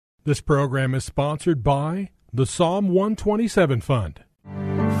This program is sponsored by the Psalm 127 Fund.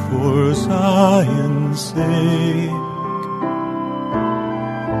 For Zion's sake,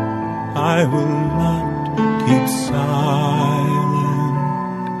 I will not keep silent.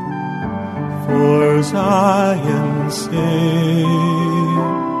 For Zion's sake,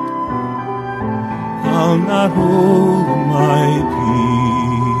 I'll not hold my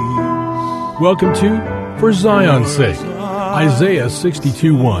peace. Welcome to For Zion's Sake. Isaiah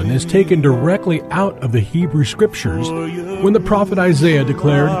 62:1 is taken directly out of the Hebrew Scriptures when the prophet Isaiah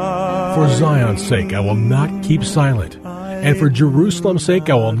declared, "For Zion's sake I will not keep silent, and for Jerusalem's sake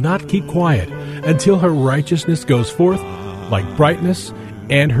I will not keep quiet, until her righteousness goes forth like brightness,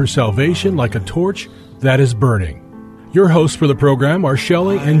 and her salvation like a torch that is burning." Your hosts for the program are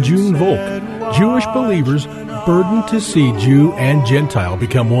Shelley and June Volk, Jewish believers burdened to see Jew and Gentile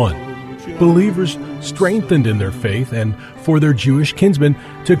become one. Believers strengthened in their faith and for their Jewish kinsmen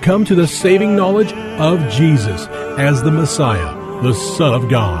to come to the saving knowledge of Jesus as the Messiah, the Son of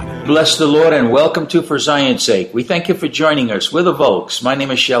God. Bless the Lord and welcome to For Zion's Sake. We thank you for joining us. We're the Volks. My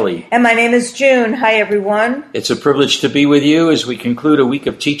name is Shelley. And my name is June. Hi, everyone. It's a privilege to be with you as we conclude a week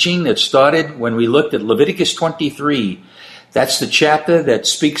of teaching that started when we looked at Leviticus 23. That's the chapter that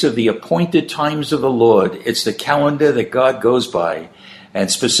speaks of the appointed times of the Lord. It's the calendar that God goes by. And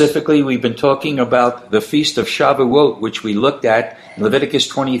specifically, we've been talking about the Feast of Shavuot, which we looked at in Leviticus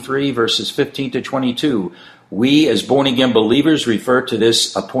 23, verses 15 to 22. We, as born-again believers, refer to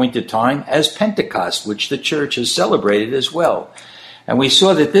this appointed time as Pentecost, which the church has celebrated as well. And we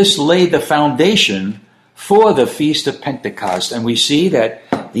saw that this laid the foundation for the Feast of Pentecost. And we see that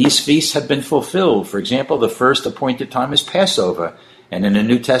these feasts have been fulfilled. For example, the first appointed time is Passover. And in the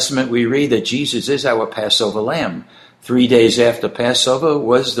New Testament, we read that Jesus is our Passover lamb. 3 days after Passover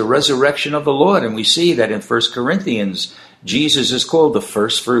was the resurrection of the Lord, and we see that in 1 Corinthians, Jesus is called the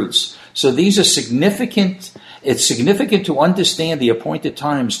first fruits. So these are significant. It's significant to understand the appointed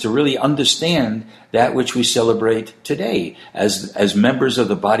times, to really understand that which we celebrate today as members of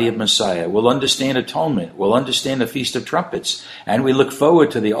the body of Messiah. We'll understand atonement. We'll understand the Feast of Trumpets, and we look forward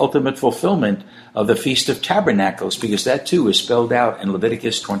to the ultimate fulfillment of the Feast of Tabernacles, because that too is spelled out in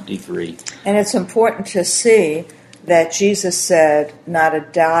Leviticus 23. And it's important to see that Jesus said, not a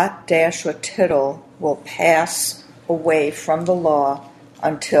dot, dash, or tittle will pass away from the law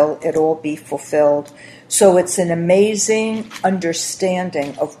until it all be fulfilled. So it's an amazing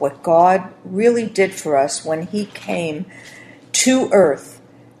understanding of what God really did for us when he came to earth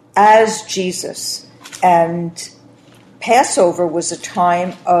as Jesus. And Passover was a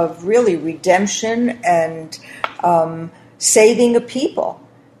time of really redemption and saving a people.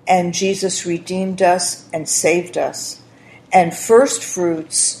 And Jesus redeemed us and saved us. And first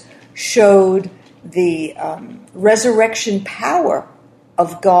fruits showed the resurrection power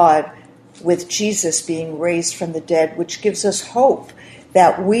of God with Jesus being raised from the dead, which gives us hope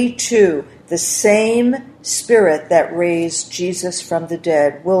that we too, the same Spirit that raised Jesus from the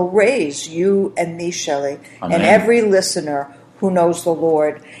dead, will raise you and me, Shelley, Amen. And every listener who knows the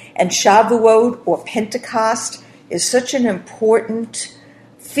Lord. And Shavuot, or Pentecost, is such an important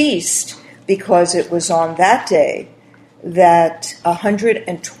feast because it was on that day that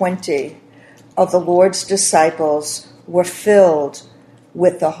 120 of the Lord's disciples were filled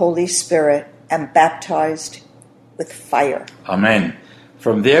with the Holy Spirit and baptized with fire. Amen.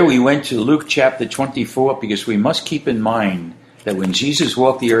 From there we went to Luke chapter 24, because we must keep in mind that when Jesus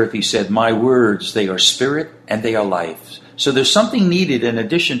walked the earth, he said, "My words, they are spirit and they are life." So there's something needed in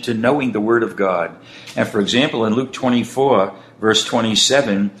addition to knowing the Word of God. And for example, in Luke 24, verse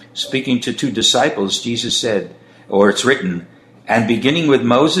 27, speaking to two disciples, Jesus said, or it's written, "And beginning with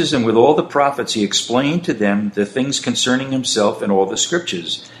Moses and with all the prophets, he explained to them the things concerning himself in all the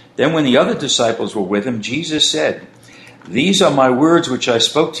scriptures. Then when the other disciples were with him, Jesus said, 'These are my words which I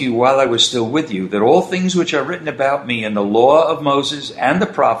spoke to you while I was still with you, that all things which are written about me in the law of Moses and the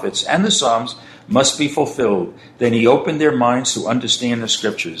prophets and the Psalms must be fulfilled.' Then he opened their minds to understand the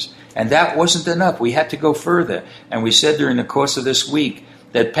scriptures." And that wasn't enough. We had to go further. And we said during the course of this week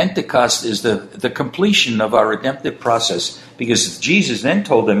that Pentecost is the completion of our redemptive process, because Jesus then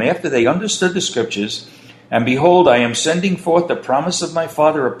told them, after they understood the scriptures, "And behold, I am sending forth the promise of my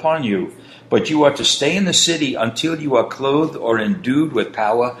Father upon you, but you are to stay in the city until you are clothed or endued with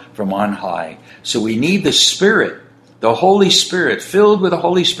power from on high." So we need the Spirit, the Holy Spirit, filled with the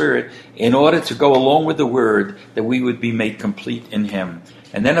Holy Spirit, in order to go along with the Word, that we would be made complete in Him.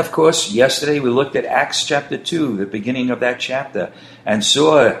 And then, of course, yesterday we looked at Acts chapter 2, the beginning of that chapter, and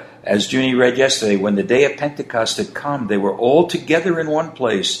saw, as Junie read yesterday, when the day of Pentecost had come, they were all together in one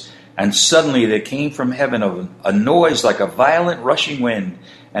place, and suddenly there came from heaven a noise like a violent rushing wind,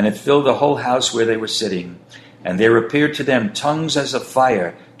 and it filled the whole house where they were sitting. And there appeared to them tongues as of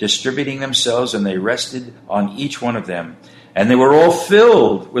fire, distributing themselves, and they rested on each one of them. And they were all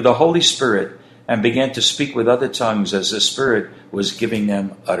filled with the Holy Spirit, and began to speak with other tongues as the Spirit was giving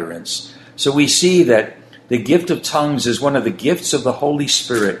them utterance. So we see that the gift of tongues is one of the gifts of the Holy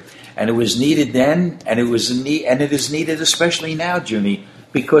Spirit, and it was needed then, and it is needed especially now, Junie,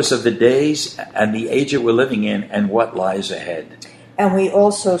 because of the days and the age that we're living in and what lies ahead. And we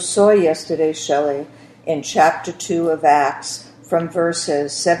also saw yesterday, Shelley, in chapter 2 of Acts, from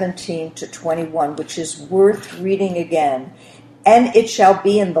verses 17 to 21, which is worth reading again. And it shall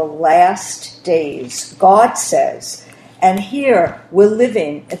be in the last days, God says. And here we're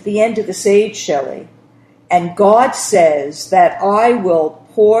living at the end of this age, Shelley. And God says that I will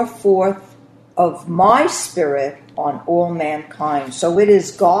pour forth of my Spirit on all mankind. So it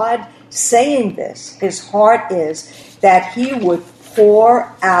is God saying this. His heart is that he would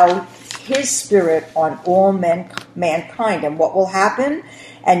pour out his Spirit on all mankind. And what will happen?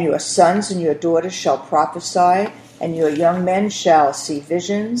 And your sons and your daughters shall prophesy, and your young men shall see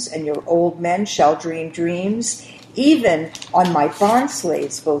visions, and your old men shall dream dreams. Even on my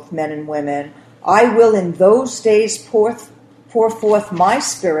bondslaves, both men and women, I will in those days pour forth my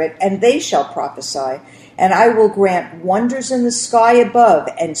Spirit, and they shall prophesy. And I will grant wonders in the sky above,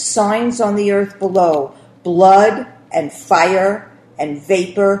 and signs on the earth below, blood and fire and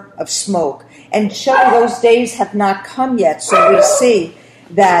vapor of smoke. And Shelley, those days have not come yet, so we see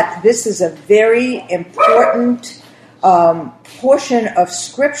that this is a very important portion of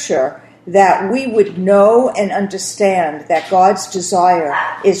Scripture, that we would know and understand that God's desire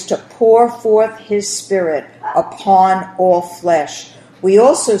is to pour forth his Spirit upon all flesh. We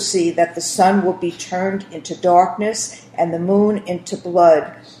also see that the sun will be turned into darkness and the moon into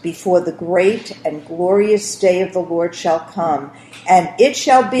blood before the great and glorious day of the Lord shall come. And it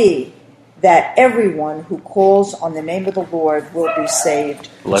shall be that everyone who calls on the name of the Lord will be saved.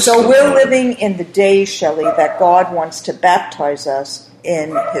 So we're living in the days, Shelley, that God wants to baptize us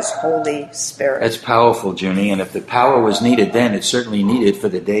in his Holy Spirit. That's powerful, Junie, and if the power was needed then, it's certainly needed for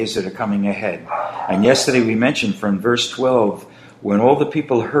the days that are coming ahead. And yesterday we mentioned from verse 12, when all the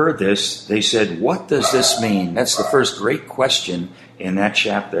people heard this, they said, what does this mean? That's the first great question in that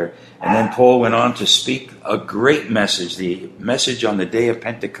chapter. And then Paul went on to speak a great message, the message on the day of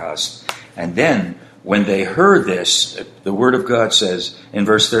Pentecost. And then when they heard this, the Word of God says in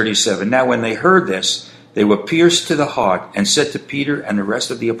verse 37, now when they heard this, they were pierced to the heart and said to Peter and the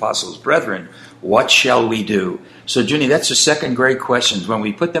rest of the apostles, brethren, what shall we do? So, Junie, that's the second great question. When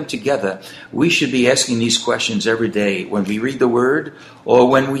we put them together, we should be asking these questions every day when we read the Word or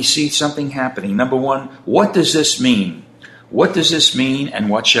when we see something happening. Number one, what does this mean? What does this mean, and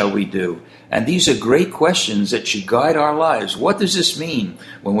what shall we do? And these are great questions that should guide our lives. What does this mean?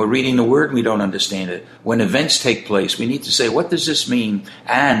 When we're reading the Word, we don't understand it. When events take place, we need to say, what does this mean?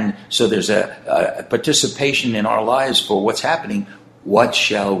 And so there's a participation in our lives for what's happening. What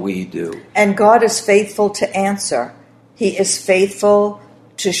shall we do? And God is faithful to answer. He is faithful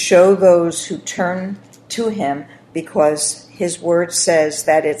to show those who turn to him, because his Word says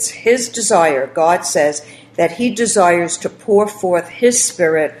that it's his desire. God says that he desires to pour forth his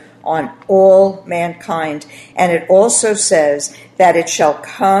Spirit on all mankind. And it also says that it shall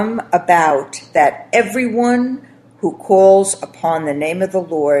come about that everyone who calls upon the name of the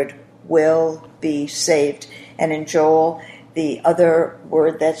Lord will be saved. And in Joel, the other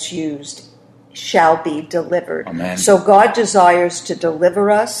word that's used, shall be delivered. Amen. So God desires to deliver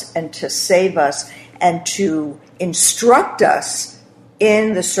us and to save us and to instruct us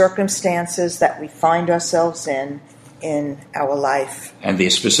in the circumstances that we find ourselves in our life. And the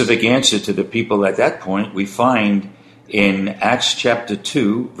specific answer to the people at that point we find in Acts chapter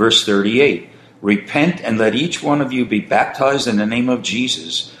 2, verse 38. Repent and let each one of you be baptized in the name of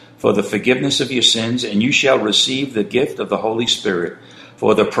Jesus for the forgiveness of your sins, and you shall receive the gift of the Holy Spirit.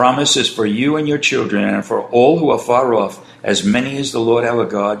 For the promise is for you and your children, and for all who are far off, as many as the Lord our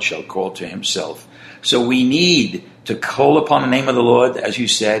God shall call to himself. So we need to call upon the name of the Lord, as you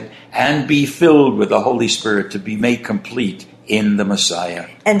said, and be filled with the Holy Spirit to be made complete in the Messiah.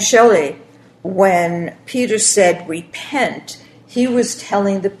 And Shelley, when Peter said repent, he was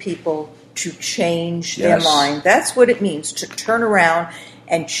telling the people to change their mind. That's what it means, to turn around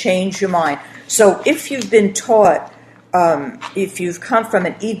and change your mind. So if you've been taught, if you've come from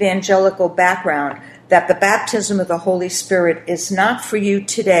an evangelical background, that the baptism of the Holy Spirit is not for you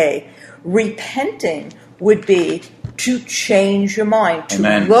today, repenting would be to change your mind, to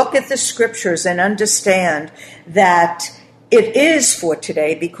Amen. Look at the Scriptures and understand that it is for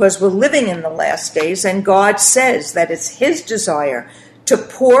today, because we're living in the last days, and God says that it's his desire to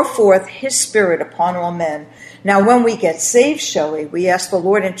pour forth his Spirit upon all men. Now, when we get saved, Shelley, we ask the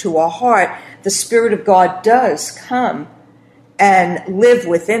Lord into our heart. The Spirit of God does come and live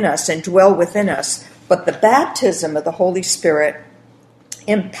within us and dwell within us. But the baptism of the Holy Spirit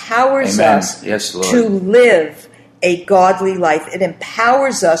empowers Amen. us Yes, Lord. to live a godly life. It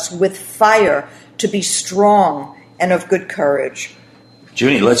empowers us with fire to be strong and of good courage.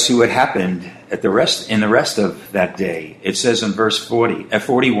 Junie, let's see what happened in the rest of that day. It says in verse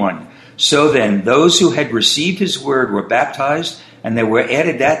 41, "So then, those who had received his word were baptized, and there were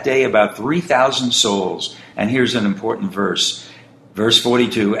added that day about 3,000 souls." And here's an important verse. Verse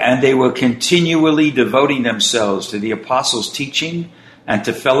 42, "And they were continually devoting themselves to the apostles' teaching and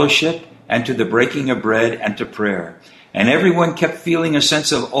to fellowship and to the breaking of bread and to prayer. And everyone kept feeling a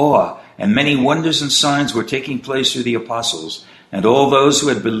sense of awe, and many wonders and signs were taking place through the apostles. And all those who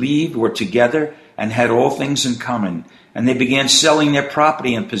had believed were together and had all things in common. And they began selling their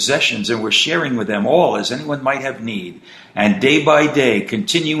property and possessions and were sharing with them all as anyone might have need. And day by day,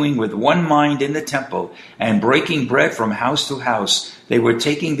 continuing with one mind in the temple and breaking bread from house to house, they were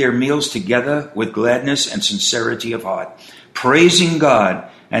taking their meals together with gladness and sincerity of heart, praising God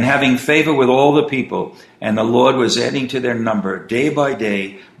and having favor with all the people. And the Lord was adding to their number day by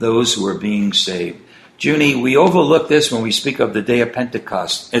day those who were being saved." Junie, we overlook this when we speak of the day of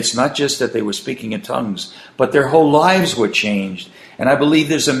Pentecost. It's not just that they were speaking in tongues, but their whole lives were changed. And I believe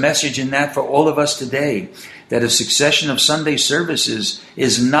there's a message in that for all of us today, that a succession of Sunday services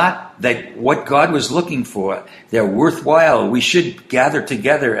is not that what God was looking for. They're worthwhile. We should gather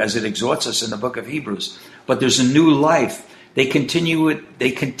together as it exhorts us in the book of Hebrews. But there's a new life. They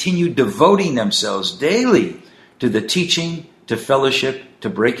continue devoting themselves daily to the teaching, to fellowship, to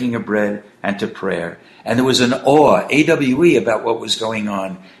breaking of bread, and to prayer. And there was an awe, AWE, about what was going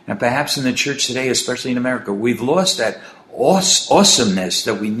on. And perhaps in the church today, especially in America, we've lost that awesomeness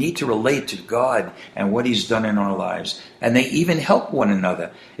that we need to relate to God and what he's done in our lives. And they even help one another.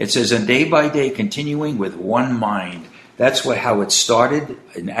 It says, and day by day, continuing with one mind. That's how it started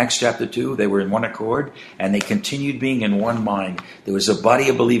in Acts chapter 2. They were in one accord, and they continued being in one mind. There was a body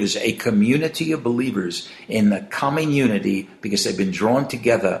of believers, a community of believers in the common unity because they've been drawn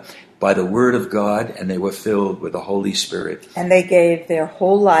together by the Word of God, and they were filled with the Holy Spirit. And they gave their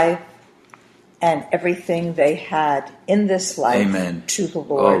whole life and everything they had in this life Amen. To the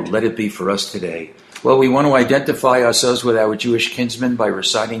Lord. Oh, let it be for us today. Well, we want to identify ourselves with our Jewish kinsmen by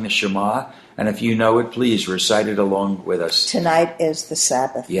reciting the Shema. And if you know it, please recite it along with us. Tonight is the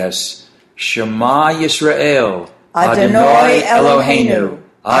Sabbath. Yes. Shema Yisrael, Adonai Eloheinu,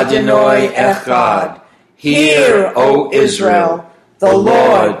 Adonai Echad. Hear, O Israel, the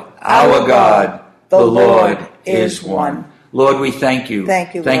Lord, our God, the Lord is one. Lord, we thank you.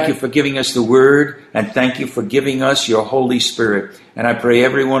 Thank you, Thank Lord. you for giving us the Word, and thank you for giving us your Holy Spirit. And I pray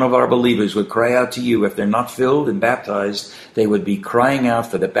every one of our believers would cry out to you. If they're not filled and baptized, they would be crying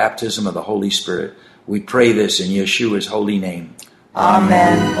out for the baptism of the Holy Spirit. We pray this in Yeshua's holy name.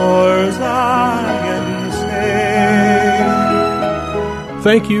 Amen. For Zion's sake.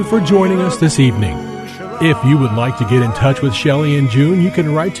 Thank you for joining us this evening. If you would like to get in touch with Shelley and June, you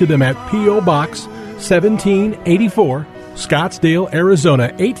can write to them at P.O. Box 1784, Scottsdale,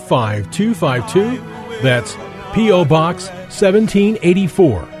 Arizona 85252. That's P.O. Box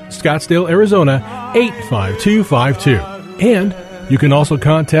 1784, Scottsdale, Arizona 85252. And you can also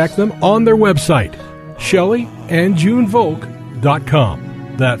contact them on their website,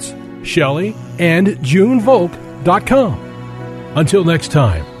 ShelleyandJuneVolk.com. That's ShelleyandJuneVolk.com. Until next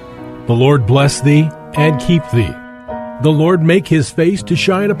time, the Lord bless thee and keep thee. The Lord make his face to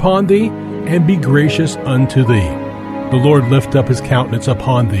shine upon thee and be gracious unto thee. The Lord lift up his countenance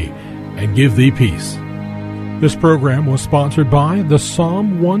upon thee and give thee peace. This program was sponsored by the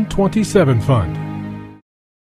Psalm 127 Fund.